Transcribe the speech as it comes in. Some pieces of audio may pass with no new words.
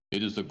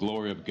It is the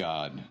glory of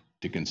God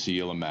to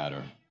conceal a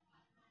matter.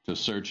 To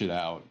search it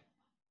out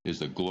is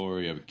the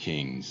glory of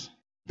kings.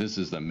 This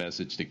is the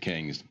Message to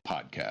Kings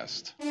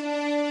podcast.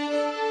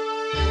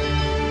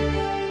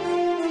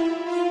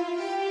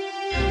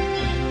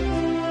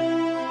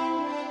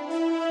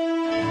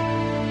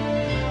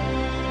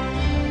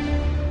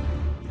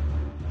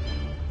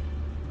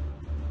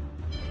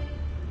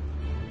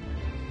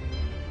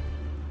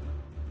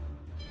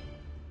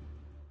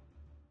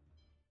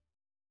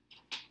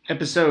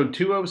 Episode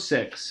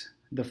 206,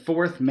 The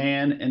Fourth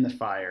Man in the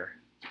Fire.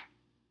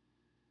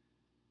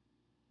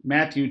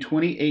 Matthew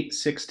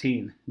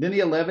 28:16. Then the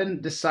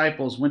 11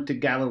 disciples went to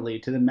Galilee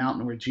to the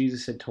mountain where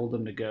Jesus had told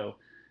them to go.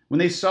 When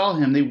they saw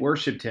him, they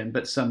worshipped him,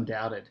 but some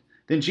doubted.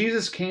 Then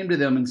Jesus came to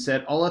them and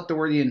said, "All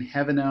authority in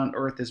heaven and on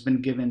earth has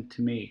been given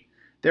to me.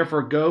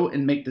 Therefore go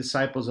and make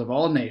disciples of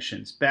all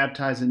nations,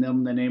 baptizing them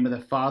in the name of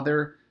the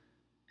Father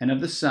and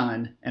of the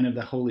Son and of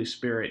the Holy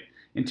Spirit,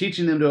 and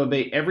teaching them to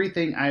obey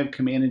everything I have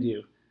commanded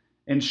you.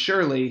 And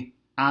surely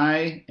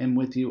I am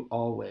with you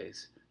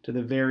always, to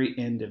the very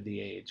end of the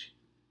age."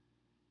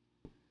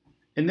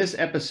 In this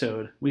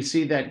episode, we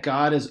see that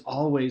God is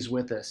always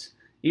with us,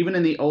 even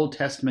in the Old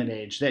Testament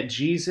age, that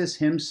Jesus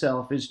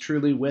himself is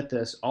truly with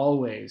us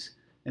always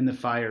in the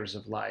fires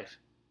of life.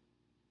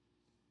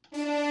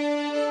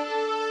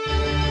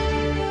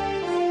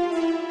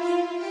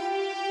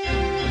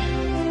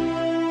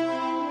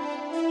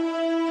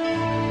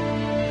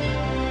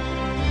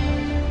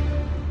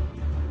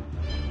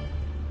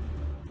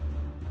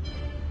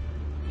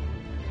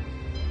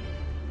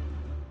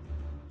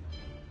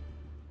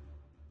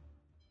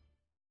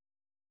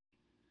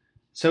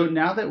 So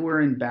now that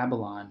we're in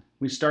Babylon,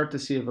 we start to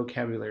see a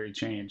vocabulary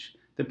change.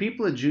 The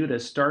people of Judah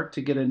start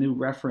to get a new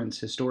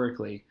reference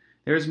historically.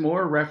 There's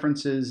more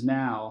references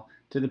now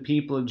to the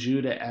people of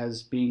Judah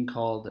as being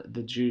called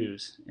the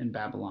Jews in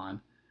Babylon.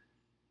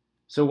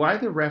 So why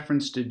the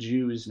reference to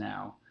Jews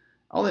now?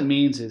 All it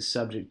means is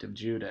subject of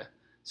Judah.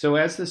 So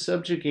as the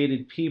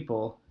subjugated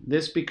people,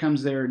 this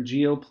becomes their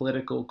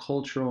geopolitical,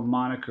 cultural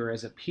moniker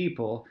as a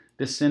people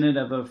descendant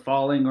of a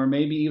falling or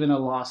maybe even a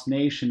lost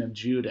nation of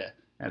Judah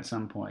at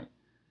some point.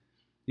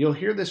 You'll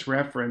hear this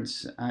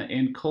reference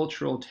in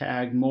cultural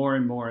tag more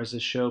and more as the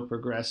show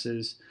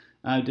progresses,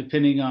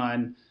 depending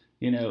on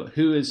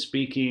who is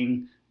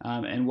speaking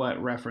and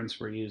what reference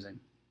we're using.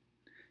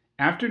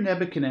 After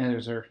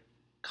Nebuchadnezzar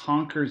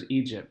conquers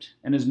Egypt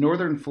and his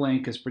northern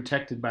flank is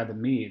protected by the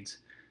Medes,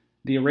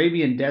 the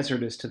Arabian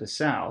desert is to the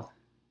south,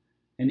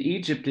 and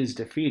Egypt is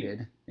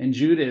defeated, and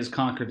Judah is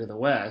conquered to the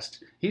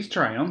west, he's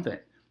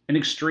triumphant and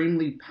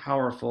extremely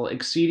powerful,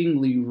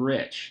 exceedingly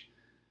rich.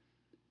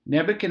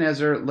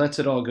 Nebuchadnezzar lets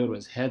it all go to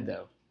his head,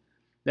 though.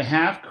 The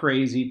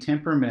half-crazy,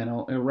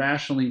 temperamental,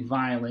 irrationally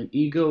violent,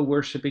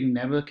 ego-worshipping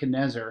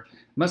Nebuchadnezzar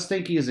must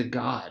think he is a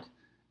god,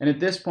 and at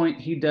this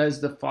point he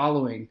does the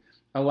following,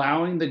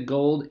 allowing the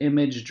gold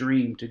image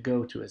dream to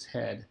go to his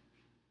head.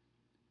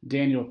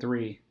 Daniel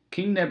 3.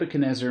 King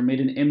Nebuchadnezzar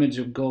made an image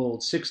of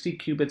gold 60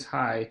 cubits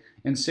high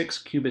and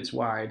 6 cubits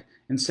wide,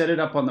 and set it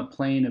up on the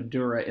plain of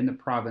Dura in the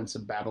province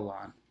of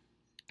Babylon.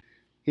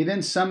 He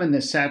then summoned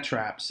the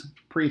satraps,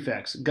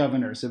 prefects,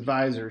 governors,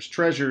 advisors,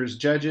 treasurers,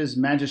 judges,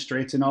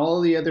 magistrates, and all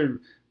the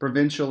other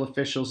provincial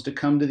officials to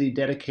come to the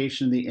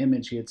dedication of the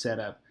image he had set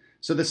up.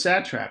 So the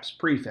satraps,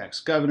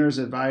 prefects, governors,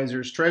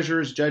 advisors,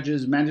 treasurers,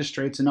 judges,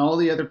 magistrates, and all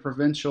the other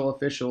provincial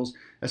officials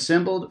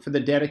assembled for the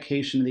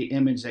dedication of the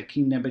image that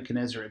King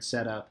Nebuchadnezzar had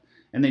set up,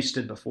 and they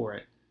stood before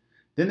it.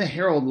 Then the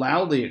herald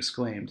loudly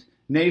exclaimed,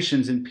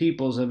 "Nations and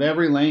peoples of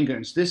every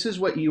language, this is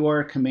what you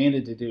are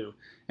commanded to do.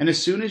 And as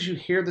soon as you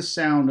hear the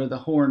sound of the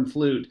horn,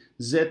 flute,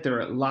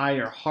 zither,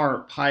 lyre,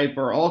 harp, pipe,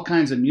 or all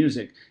kinds of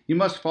music, you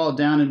must fall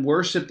down and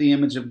worship the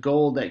image of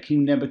gold that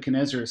King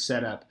Nebuchadnezzar has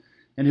set up.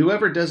 And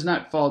whoever does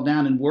not fall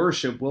down and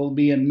worship will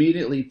be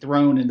immediately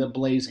thrown in the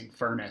blazing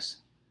furnace."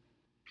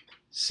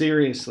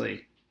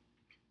 Seriously,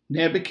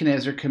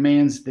 Nebuchadnezzar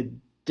commands the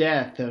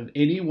death of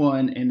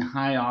anyone in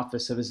high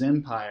office of his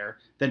empire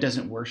that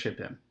doesn't worship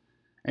him.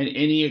 And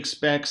he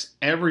expects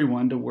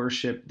everyone to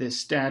worship this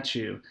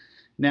statue.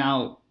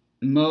 Now,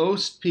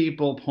 most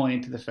people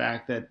point to the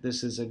fact that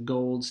this is a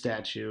gold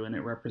statue and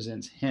it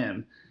represents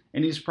him,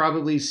 and he's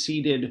probably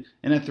seated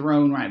in a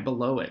throne right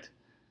below it.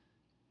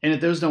 And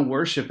if those don't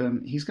worship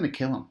him, he's going to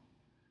kill them.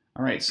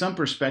 All right, some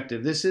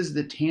perspective. This is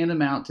the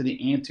tantamount to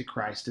the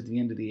Antichrist at the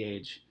end of the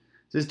age.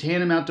 This is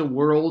tantamount to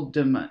world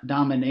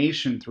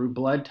domination through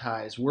blood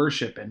ties,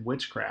 worship, and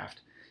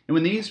witchcraft. And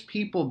when these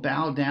people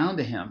bow down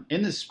to him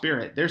in the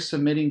spirit, they're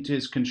submitting to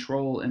his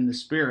control in the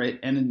spirit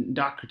and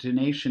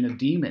indoctrination of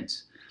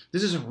demons.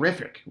 This is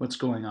horrific, what's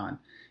going on.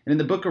 And in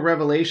the book of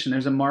Revelation,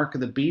 there's a mark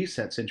of the beast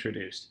that's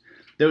introduced.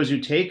 Those who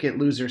take it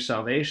lose their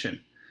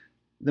salvation.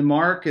 The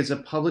mark is a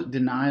public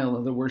denial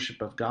of the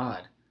worship of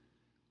God.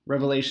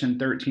 Revelation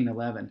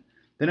 13:11.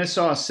 Then I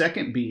saw a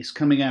second beast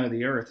coming out of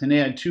the earth, and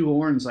it had 2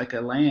 horns like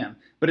a lamb,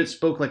 but it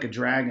spoke like a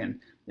dragon.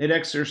 It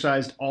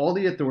exercised all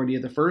the authority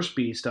of the first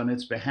beast on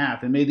its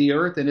behalf, and made the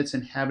earth and its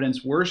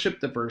inhabitants worship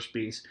the first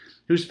beast,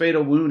 whose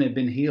fatal wound had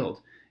been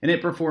healed. and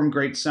it performed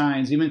great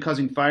signs, even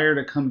causing fire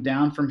to come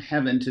down from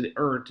heaven to the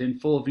earth in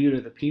full view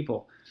to the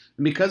people.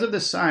 And because of the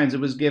signs, it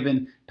was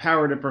given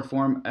power to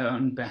perform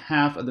on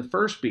behalf of the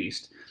first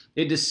beast.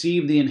 It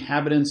deceived the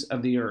inhabitants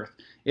of the earth.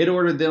 It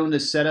ordered them to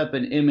set up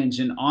an image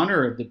in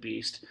honor of the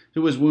beast,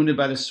 who was wounded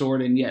by the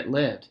sword and yet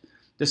lived.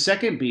 The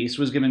second beast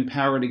was given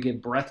power to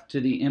give breath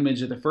to the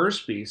image of the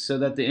first beast, so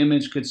that the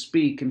image could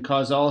speak and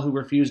cause all who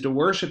refused to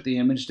worship the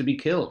image to be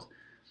killed.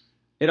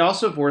 It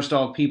also forced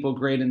all people,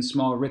 great and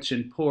small, rich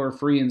and poor,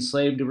 free and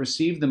slave, to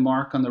receive the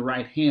mark on their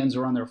right hands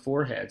or on their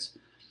foreheads,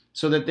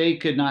 so that they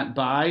could not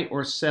buy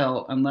or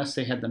sell unless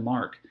they had the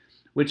mark,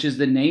 which is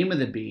the name of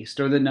the beast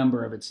or the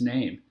number of its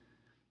name.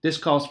 This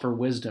calls for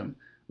wisdom.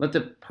 Let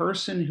the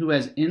person who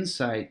has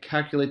insight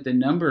calculate the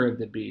number of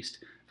the beast,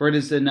 for it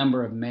is the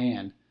number of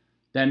man.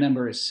 That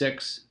number is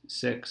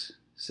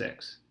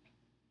 666.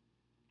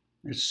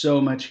 There's so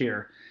much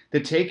here.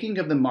 The taking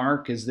of the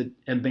mark is the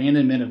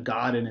abandonment of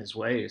God and his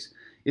ways.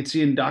 It's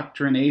the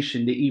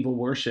indoctrination to evil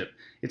worship.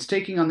 It's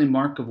taking on the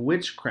mark of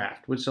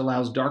witchcraft, which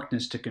allows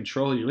darkness to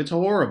control you. It's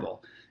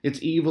horrible.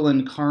 It's evil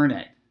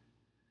incarnate.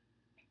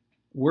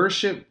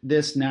 Worship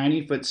this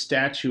 90-foot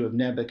statue of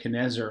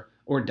Nebuchadnezzar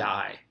or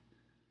die.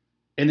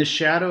 In the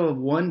shadow of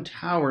one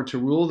tower to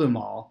rule them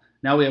all,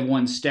 now we have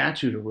one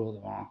statue to rule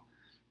them all.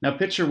 Now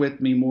picture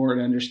with me more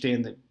to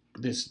understand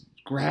this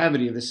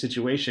gravity of the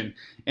situation.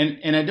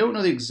 And I don't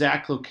know the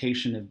exact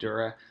location of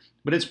Dura,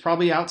 but it's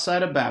probably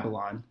outside of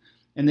Babylon.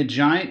 And the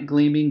giant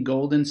gleaming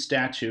golden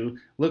statue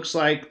looks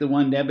like the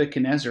one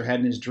Nebuchadnezzar had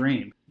in his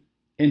dream.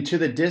 And to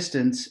the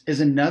distance is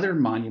another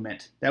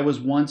monument that was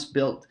once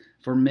built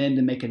for men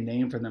to make a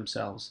name for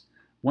themselves.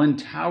 One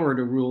tower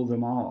to rule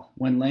them all.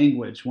 One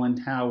language, one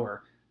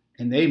tower,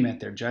 and they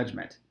met their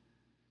judgment.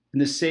 In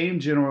the same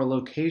general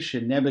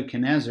location,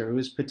 Nebuchadnezzar, who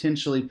is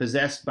potentially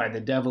possessed by the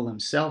devil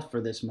himself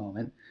for this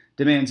moment,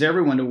 demands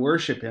everyone to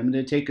worship him and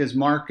to take his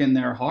mark in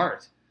their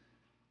heart.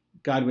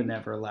 God would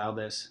never allow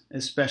this,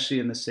 especially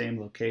in the same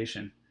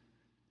location.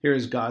 Here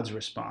is God's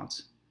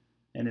response,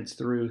 and it's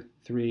through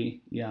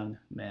 3 young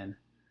men.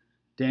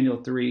 Daniel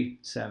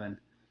 3:7.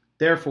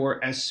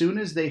 Therefore, as soon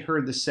as they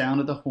heard the sound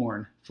of the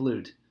horn,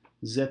 flute,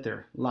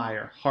 zither,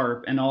 lyre,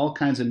 harp, and all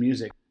kinds of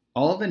music,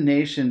 all the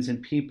nations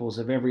and peoples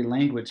of every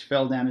language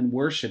fell down and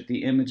worshipped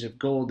the image of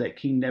gold that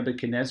King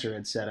Nebuchadnezzar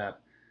had set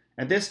up.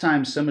 At this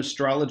time, some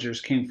astrologers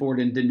came forward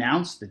and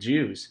denounced the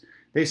Jews.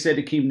 They said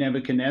to King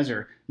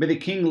Nebuchadnezzar, "May the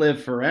king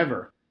live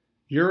forever.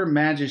 Your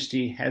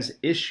majesty has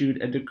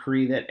issued a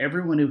decree that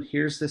everyone who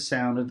hears the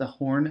sound of the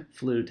horn,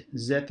 flute,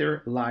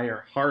 zither,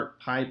 lyre, harp,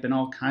 pipe, and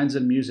all kinds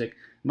of music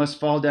must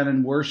fall down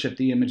and worship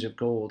the image of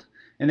gold,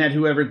 and that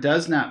whoever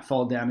does not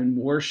fall down and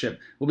worship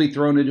will be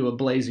thrown into a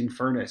blazing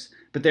furnace.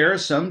 But there are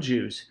some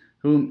Jews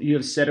whom you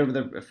have set over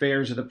the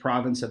affairs of the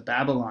province of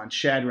Babylon,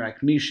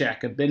 Shadrach,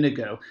 Meshach,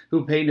 Abednego,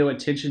 who pay no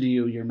attention to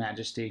you, your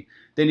majesty.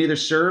 They neither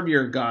serve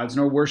your gods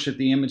nor worship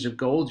the image of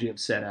gold you have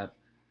set up."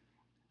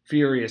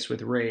 Furious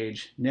with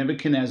rage,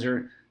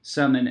 Nebuchadnezzar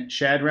summoned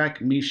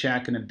Shadrach,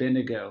 Meshach, and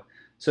Abednego.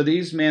 So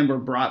these men were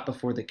brought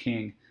before the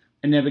king.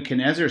 And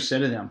Nebuchadnezzar said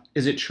to them,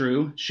 "Is it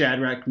true,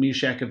 Shadrach,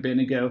 Meshach,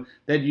 Abednego,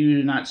 that you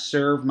do not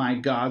serve my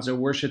gods or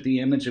worship the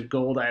image of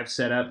gold I have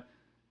set up?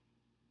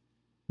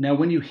 Now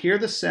when you hear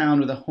the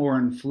sound of the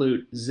horn,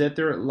 flute,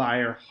 zither,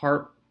 lyre,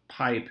 harp,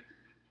 pipe,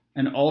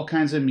 and all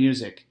kinds of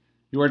music,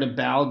 you are to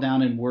bow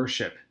down and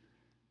worship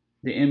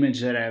the image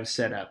that I have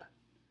set up.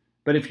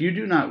 But if you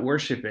do not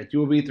worship it, you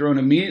will be thrown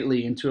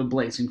immediately into a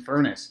blazing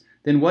furnace.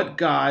 Then what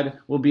God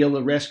will be able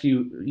to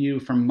rescue you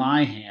from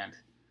my hand?"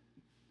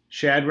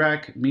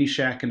 Shadrach,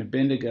 Meshach, and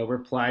Abednego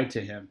replied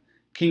to him,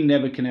 "King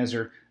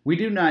Nebuchadnezzar, we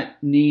do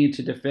not need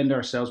to defend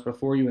ourselves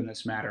before you in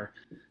this matter.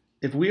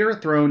 If we are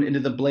thrown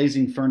into the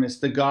blazing furnace,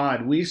 the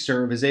God we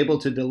serve is able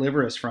to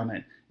deliver us from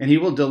it, and he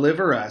will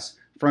deliver us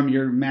from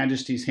your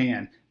majesty's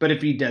hand. But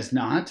if he does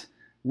not,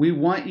 we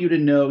want you to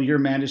know, your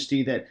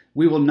majesty, that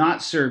we will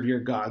not serve your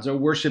gods or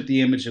worship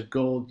the image of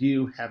gold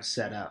you have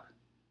set up."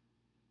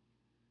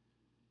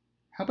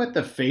 How about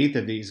the faith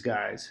of these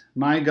guys?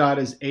 My God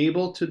is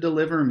able to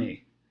deliver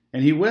me,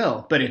 and he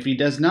will. But if he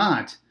does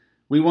not,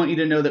 we want you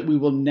to know that we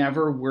will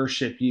never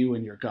worship you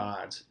and your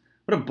gods.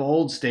 What a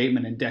bold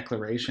statement and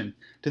declaration.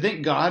 To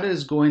think God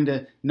is going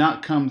to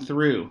not come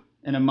through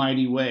in a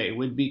mighty way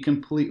would be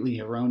completely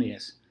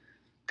erroneous.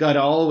 God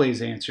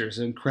always answers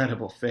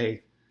incredible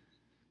faith.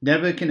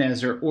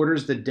 Nebuchadnezzar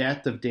orders the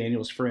death of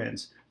Daniel's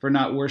friends for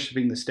not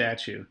worshiping the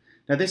statue.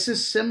 Now this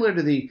is similar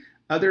to the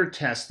other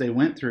tests they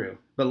went through,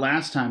 but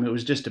last time it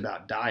was just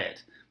about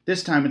diet.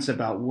 This time it's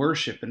about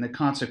worship, and the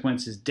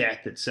consequence is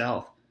death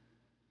itself.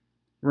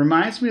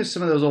 Reminds me of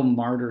some of those old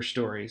martyr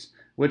stories,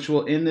 which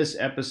we'll end this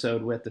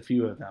episode with a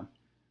few of them.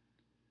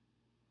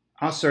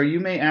 Also, you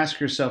may ask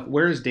yourself,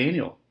 where is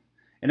Daniel?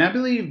 And I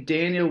believe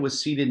Daniel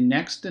was seated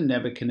next to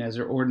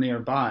Nebuchadnezzar or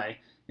nearby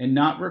and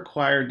not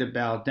required to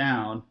bow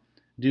down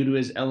due to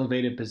his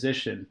elevated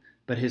position,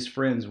 but his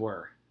friends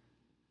were.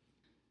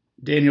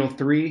 Daniel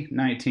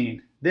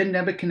 3:19. Then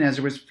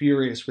Nebuchadnezzar was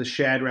furious with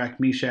Shadrach,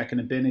 Meshach,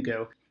 and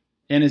Abednego.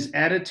 and his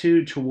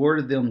attitude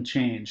toward them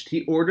changed.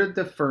 He ordered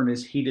the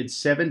furnace heated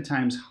 7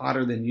 times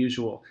hotter than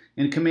usual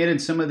and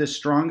commanded some of the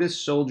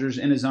strongest soldiers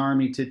in his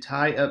army to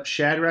tie up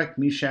Shadrach,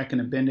 Meshach,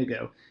 and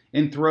Abednego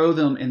and throw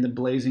them in the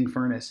blazing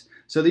furnace.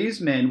 So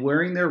these men,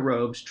 wearing their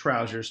robes,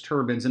 trousers,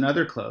 turbans, and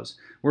other clothes,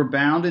 were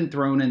bound and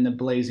thrown in the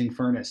blazing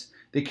furnace.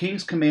 The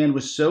king's command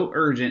was so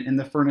urgent and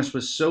the furnace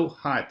was so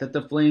hot that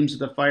the flames of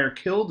the fire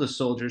killed the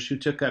soldiers who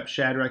took up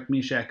Shadrach,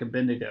 Meshach, and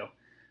Abednego.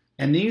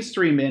 And these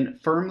 3 men,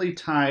 firmly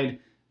tied,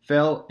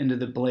 fell into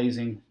the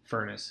blazing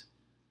furnace.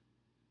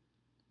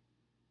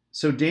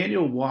 So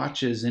Daniel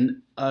watches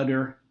in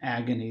utter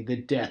agony the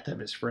death of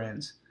his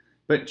friends.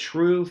 But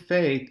true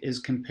faith is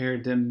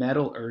compared to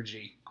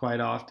metallurgy quite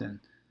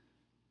often.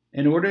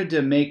 In order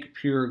to make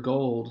pure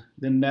gold,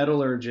 the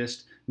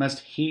metallurgist must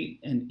heat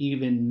and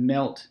even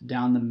melt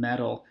down the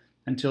metal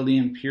until the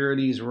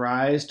impurities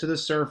rise to the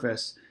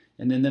surface,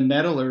 and then the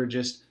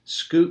metallurgist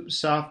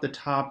scoops off the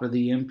top of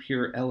the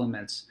impure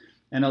elements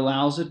and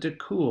allows it to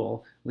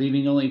cool,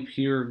 leaving only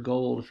pure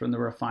gold from the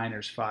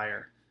refiner's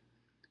fire.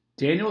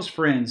 Daniel's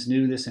friends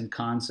knew this in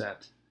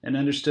concept and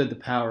understood the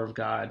power of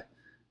God,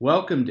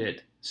 welcomed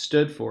it,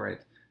 stood for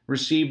it,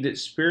 received it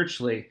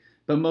spiritually,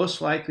 but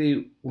most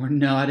likely were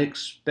not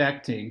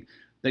expecting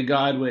that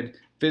God would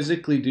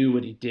physically do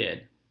what he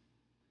did.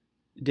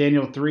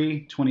 Daniel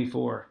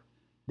 3:24.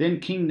 Then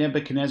King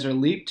Nebuchadnezzar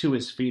leaped to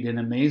his feet in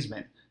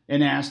amazement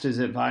and asked his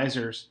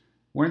advisors,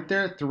 "Weren't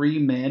there 3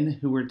 men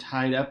who were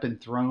tied up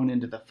and thrown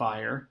into the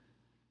fire?"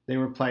 They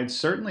replied,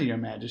 "Certainly, your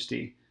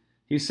majesty."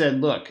 He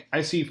said, "Look,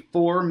 I see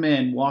 4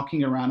 men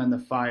walking around in the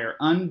fire,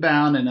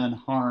 unbound and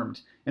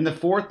unharmed, and the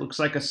 4th looks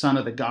like a son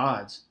of the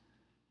gods."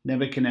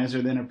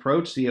 Nebuchadnezzar then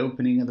approached the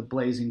opening of the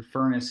blazing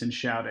furnace and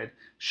shouted,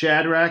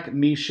 "Shadrach,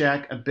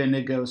 Meshach,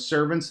 Abednego,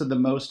 servants of the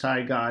Most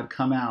High God,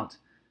 come out.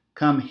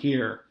 Come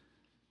here."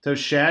 So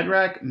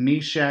Shadrach,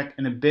 Meshach,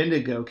 and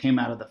Abednego came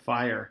out of the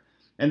fire,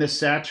 and the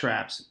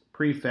satraps,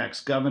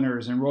 prefects,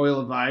 governors, and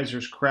royal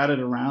advisors crowded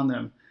around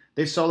them.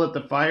 They saw that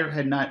the fire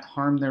had not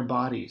harmed their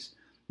bodies.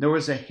 There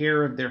was a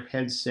hair of their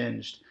heads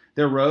singed.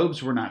 Their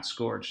robes were not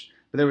scorched,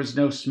 but there was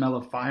no smell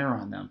of fire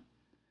on them.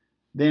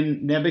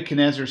 Then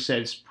Nebuchadnezzar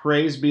said,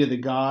 "Praise be to the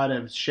God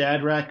of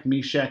Shadrach,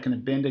 Meshach, and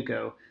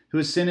Abednego, who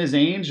has sent his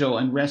angel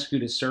and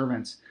rescued his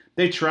servants.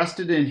 They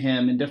trusted in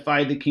him and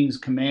defied the king's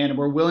command and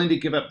were willing to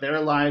give up their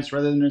lives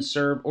rather than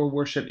serve or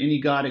worship any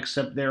god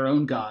except their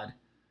own God.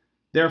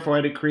 Therefore,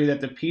 I decree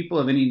that the people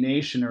of any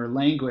nation or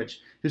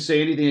language who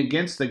say anything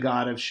against the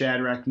God of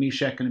Shadrach,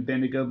 Meshach, and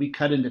Abednego be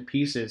cut into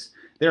pieces,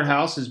 their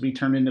houses be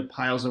turned into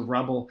piles of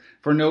rubble,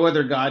 for no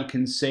other God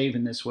can save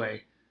in this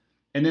way."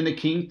 And then the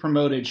king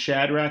promoted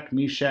Shadrach,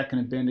 Meshach, and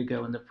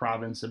Abednego in the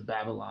province of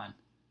Babylon.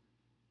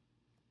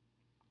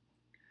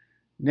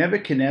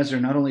 Nebuchadnezzar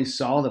not only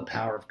saw the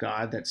power of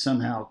God that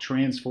somehow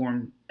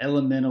transformed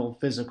elemental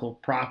physical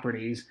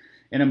properties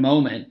in a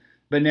moment,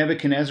 but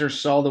Nebuchadnezzar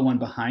saw the one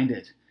behind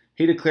it.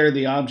 He declared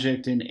the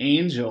object an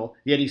angel,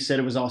 yet he said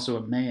it was also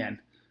a man,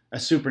 a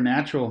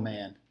supernatural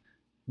man,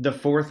 the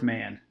 4th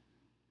man.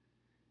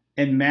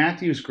 In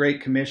Matthew's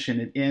Great Commission,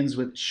 it ends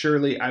with,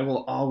 "Surely I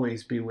will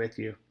always be with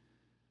you."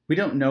 We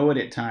don't know it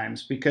at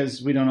times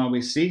because we don't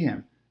always see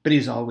him, but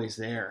he's always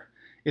there.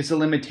 It's a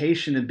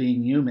limitation of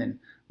being human.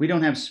 We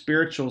don't have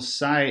spiritual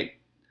sight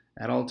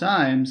at all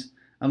times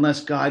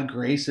unless God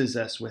graces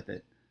us with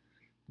it.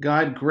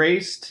 God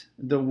graced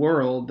the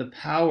world, the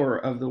power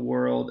of the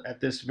world at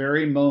this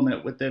very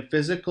moment with the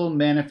physical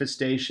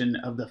manifestation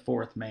of the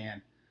 4th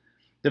man.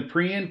 The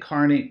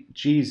pre-incarnate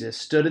Jesus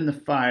stood in the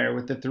fire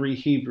with the 3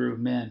 Hebrew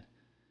men.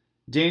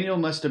 Daniel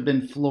must have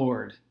been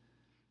floored,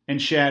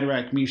 and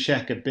Shadrach,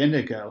 Meshach,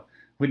 Abednego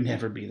would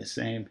never be the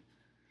same.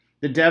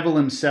 The devil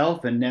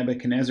himself in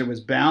Nebuchadnezzar was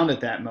bound at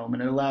that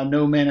moment and allowed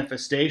no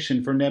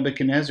manifestation for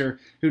Nebuchadnezzar,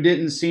 who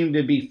didn't seem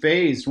to be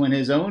fazed when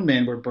his own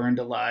men were burned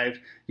alive.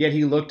 Yet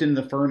he looked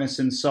into the furnace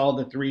and saw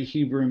the 3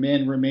 Hebrew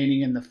men remaining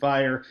in the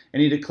fire,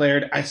 and he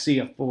declared, "I see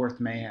a 4th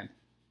man."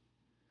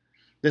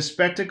 The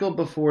spectacle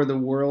before the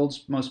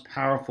world's most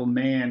powerful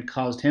man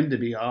caused him to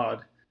be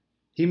awed.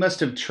 He must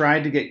have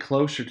tried to get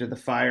closer to the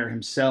fire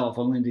himself,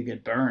 only to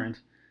get burned.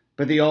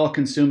 But the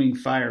all-consuming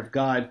fire of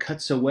God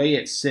cuts away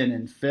at sin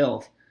and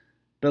filth,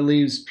 but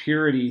leaves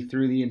purity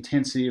through the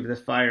intensity of the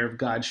fire of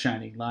God's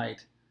shining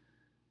light.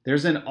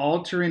 There's an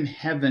altar in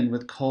heaven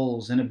with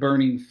coals and a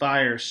burning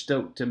fire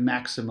stoked to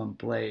maximum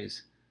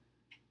blaze.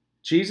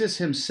 Jesus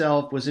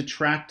himself was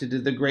attracted to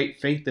the great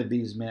faith of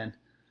these men.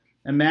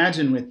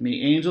 Imagine with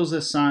me, angels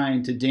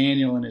assigned to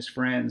Daniel and his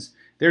friends.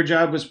 Their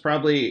job was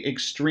probably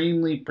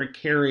extremely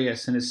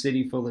precarious in a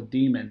city full of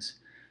demons,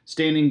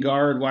 standing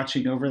guard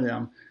watching over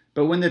them.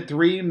 But when the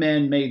 3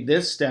 men made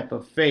this step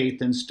of faith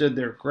and stood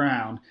their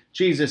ground,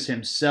 Jesus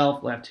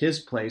himself left his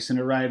place and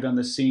arrived on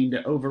the scene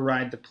to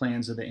override the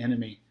plans of the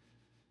enemy.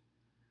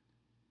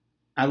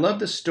 I love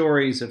the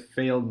stories of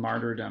failed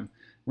martyrdom,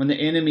 when the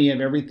enemy of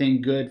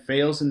everything good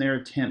fails in their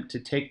attempt to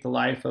take the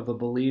life of a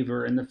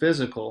believer in the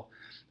physical,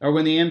 or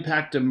when the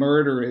impact of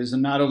murder is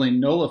not only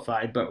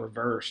nullified but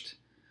reversed.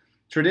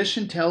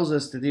 Tradition tells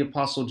us that the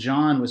Apostle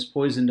John was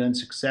poisoned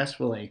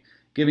unsuccessfully,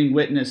 giving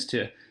witness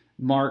to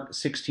Mark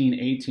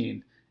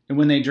 16:18. And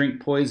when they drink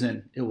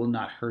poison, it will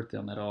not hurt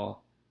them at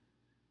all.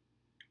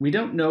 We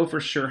don't know for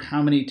sure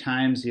how many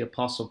times the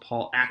Apostle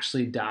Paul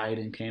actually died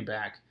and came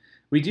back.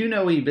 We do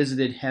know he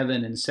visited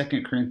heaven in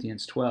 2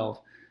 Corinthians 12.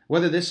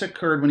 Whether this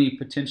occurred when he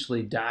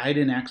potentially died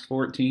in Acts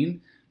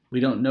 14, we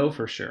don't know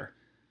for sure.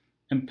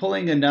 And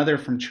pulling another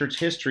from church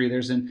history,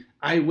 there's an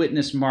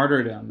eyewitness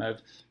martyrdom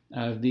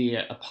of the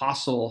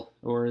apostle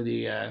or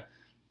the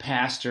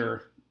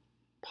pastor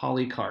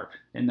Polycarp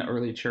in the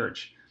early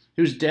church,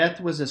 whose death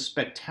was a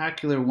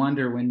spectacular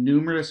wonder when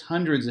numerous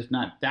hundreds, if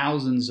not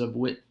thousands, of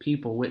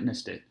people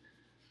witnessed it.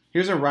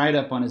 Here's a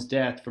write-up on his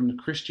death from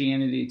the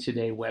Christianity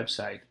Today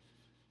website.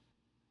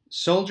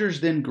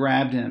 Soldiers then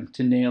grabbed him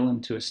to nail him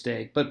to a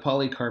stake, but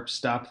Polycarp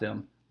stopped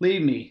them.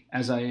 "Leave me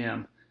as I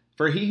am,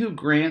 for he who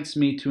grants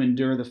me to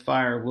endure the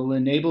fire will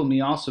enable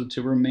me also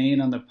to remain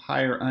on the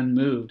pyre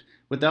unmoved,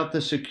 without the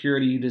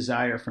security you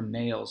desire from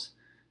nails."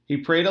 He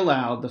prayed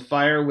aloud, the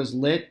fire was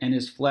lit, and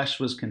his flesh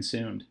was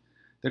consumed.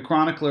 The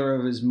chronicler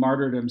of his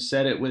martyrdom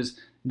said it was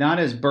not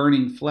as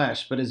burning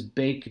flesh, but as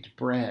baked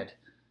bread,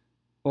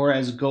 or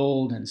as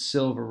gold and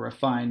silver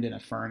refined in a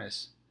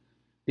furnace.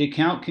 The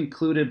account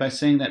concluded by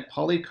saying that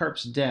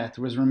Polycarp's death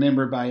was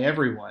remembered by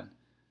everyone.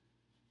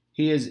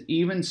 He is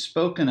even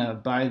spoken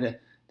of by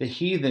the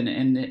heathen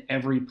in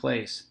every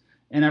place.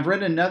 And I've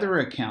read another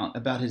account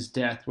about his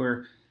death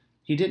where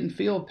he didn't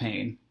feel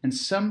pain, and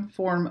some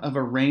form of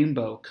a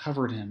rainbow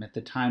covered him at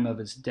the time of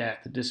his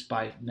death,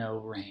 despite no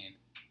rain.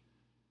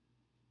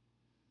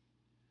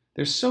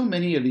 There's so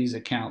many of these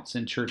accounts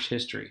in church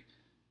history.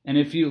 And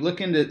if you look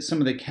into some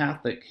of the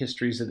Catholic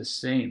histories of the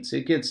saints,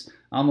 it gets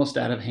almost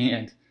out of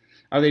hand.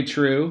 Are they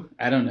true?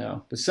 I don't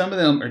know. But some of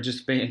them are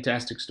just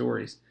fantastic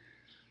stories.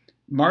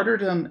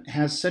 Martyrdom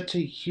has such a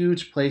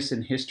huge place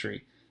in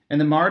history, and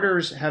the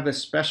martyrs have a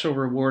special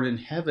reward in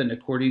heaven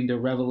according to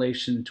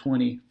Revelation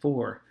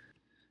 24,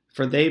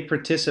 for they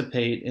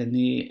participate in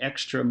the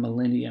extra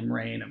millennium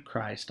reign of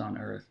Christ on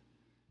earth.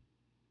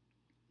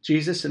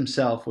 Jesus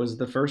himself was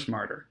the first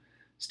martyr.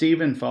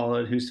 Stephen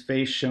followed, whose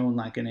face shone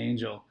like an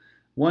angel.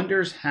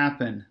 Wonders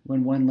happen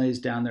when one lays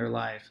down their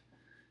life.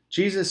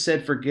 Jesus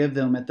said, "Forgive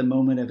them," at the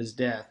moment of his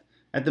death.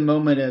 At the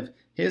moment of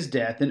his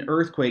death, an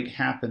earthquake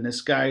happened, the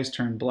skies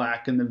turned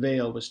black, and the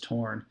veil was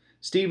torn.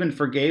 Stephen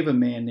forgave a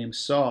man named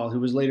Saul, who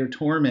was later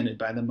tormented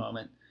by the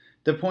moment.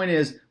 The point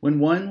is, when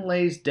one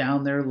lays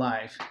down their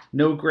life,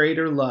 no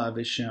greater love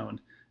is shown.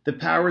 The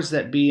powers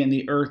that be in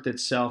the earth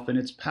itself and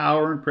its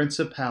power and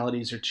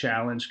principalities are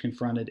challenged,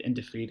 confronted, and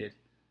defeated.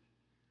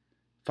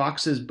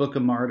 Fox's Book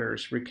of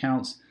Martyrs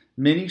recounts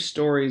many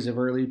stories of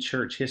early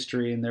church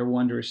history and their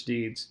wondrous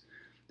deeds.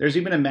 There's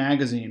even a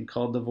magazine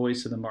called The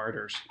Voice of the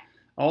Martyrs.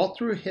 All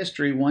through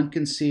history, one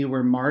can see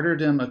where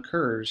martyrdom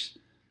occurs,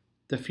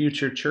 the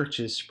future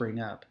churches spring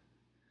up.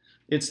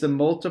 It's the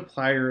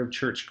multiplier of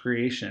church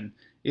creation.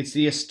 It's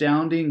the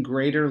astounding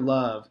greater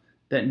love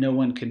that no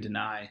one can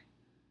deny.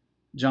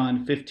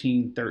 John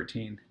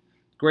 15:13.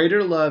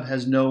 Greater love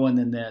has no one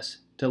than this,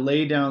 to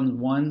lay down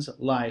one's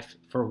life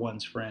for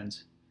one's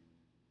friends.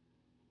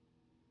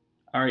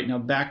 All right, now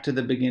back to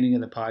the beginning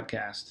of the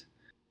podcast.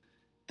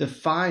 The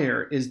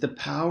fire is the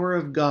power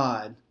of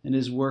God and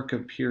his work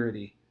of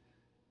purity.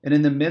 And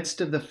in the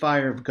midst of the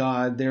fire of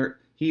God,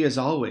 he is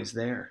always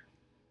there.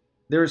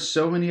 There are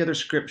so many other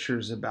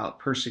scriptures about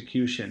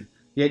persecution,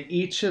 yet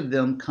each of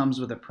them comes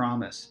with a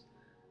promise.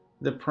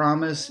 The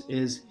promise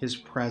is his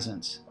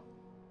presence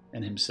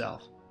and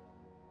himself.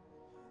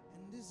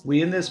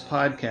 We end this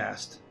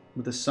podcast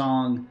with the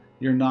song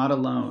 "You're Not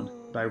Alone"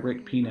 by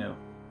Rick Pino.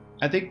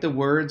 I think the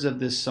words of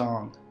this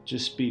song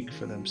just speak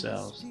for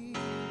themselves.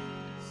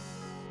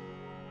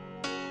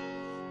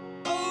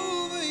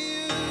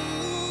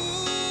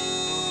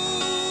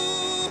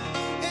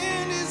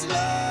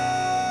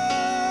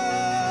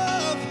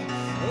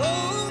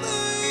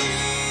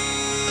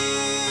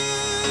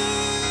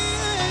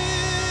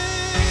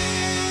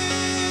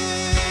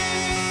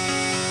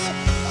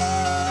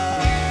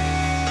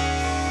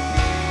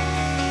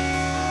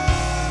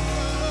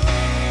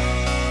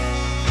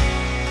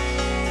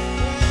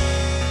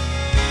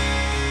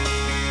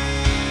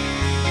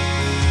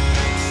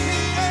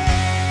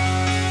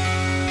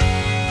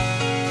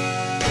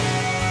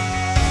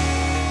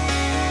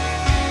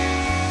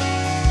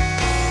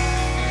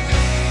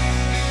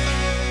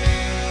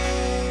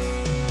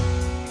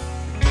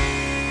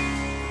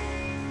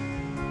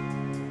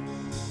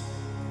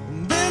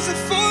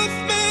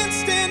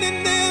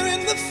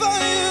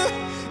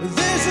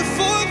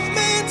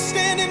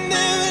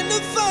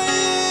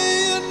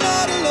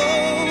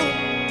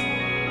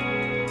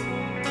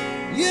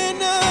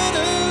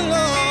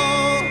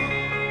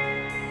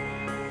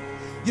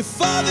 Your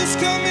father's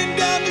coming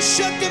down to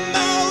shut the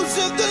mouths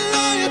of the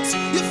lions.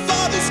 Your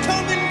father's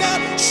coming down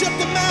to shut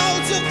the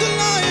mouths of the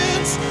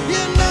lions.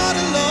 You're not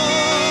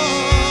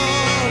alone.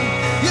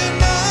 You're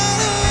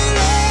not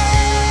alone.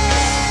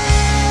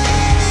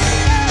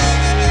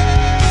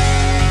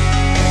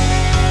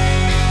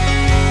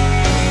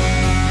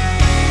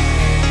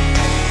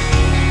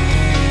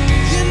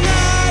 You're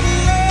not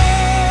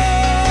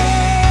alone.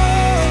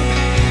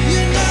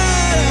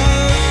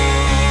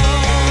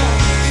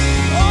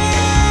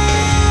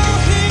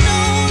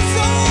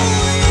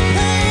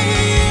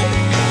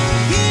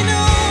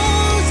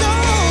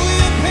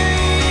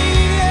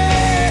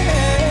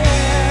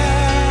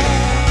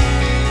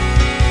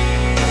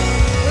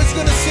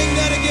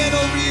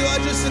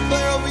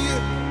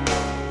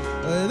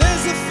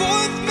 There's a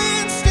fourth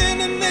man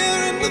standing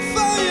there in the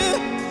fire.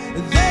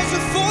 There's a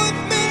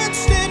fourth man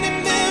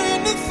standing there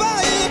in the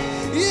fire.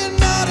 You're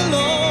not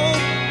alone.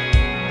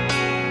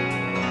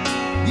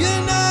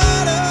 You're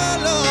not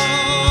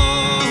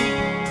alone.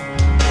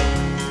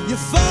 Your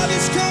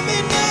Father's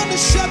coming down to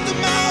shut the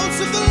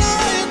mouths of the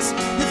lions.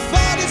 Your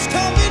Father's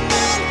coming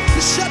down to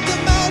shut the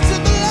mouths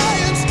of the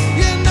lions.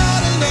 You're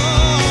not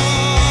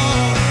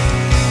alone.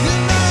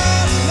 You're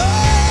not alone.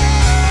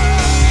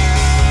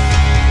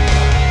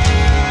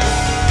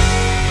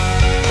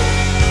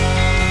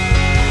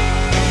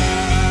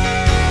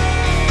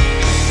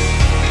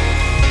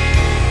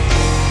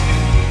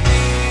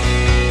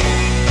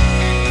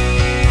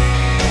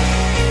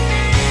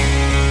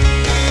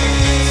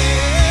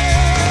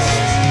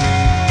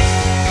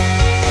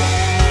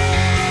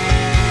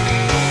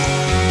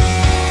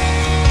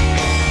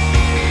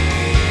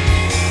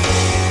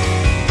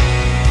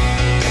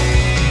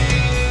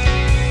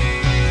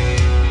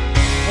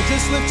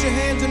 Just lift your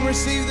hands and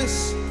receive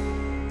this.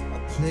 I'll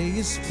play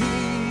His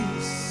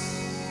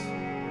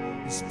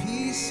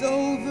peace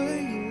over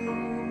you,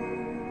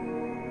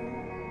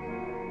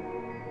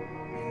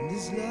 and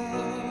His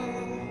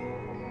love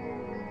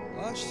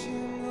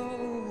washing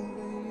over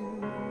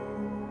you.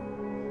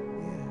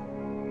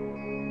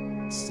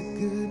 Yeah, it's a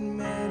good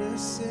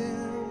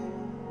medicine.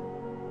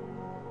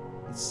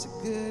 It's a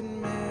good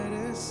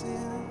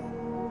medicine.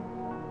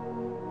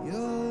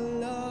 Your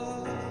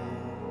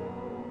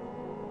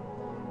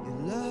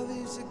love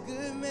is a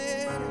good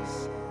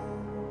medicine.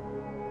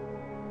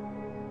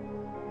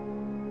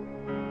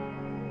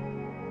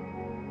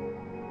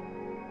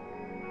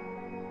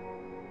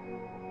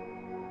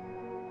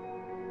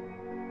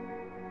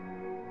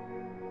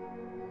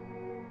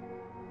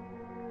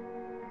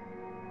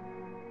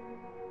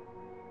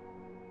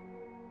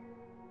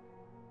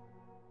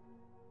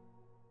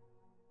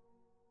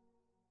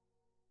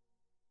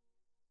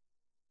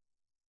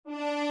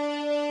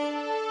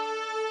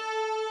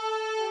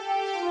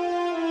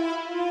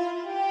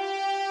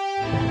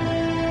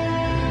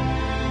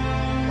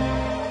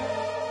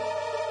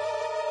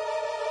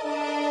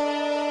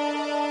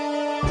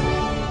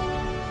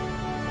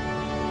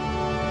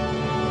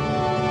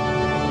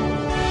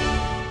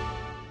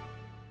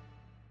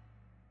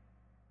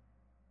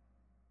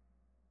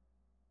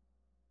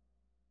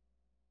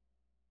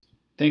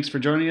 Thanks for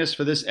joining us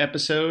for this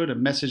episode of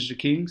Message to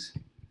Kings.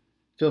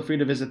 Feel free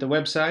to visit the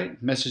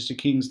website,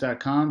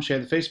 messagetokings.com, share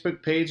the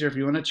Facebook page, or if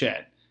you want to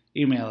chat,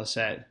 email us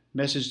at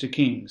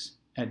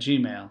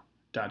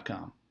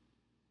messagetokings@gmail.com.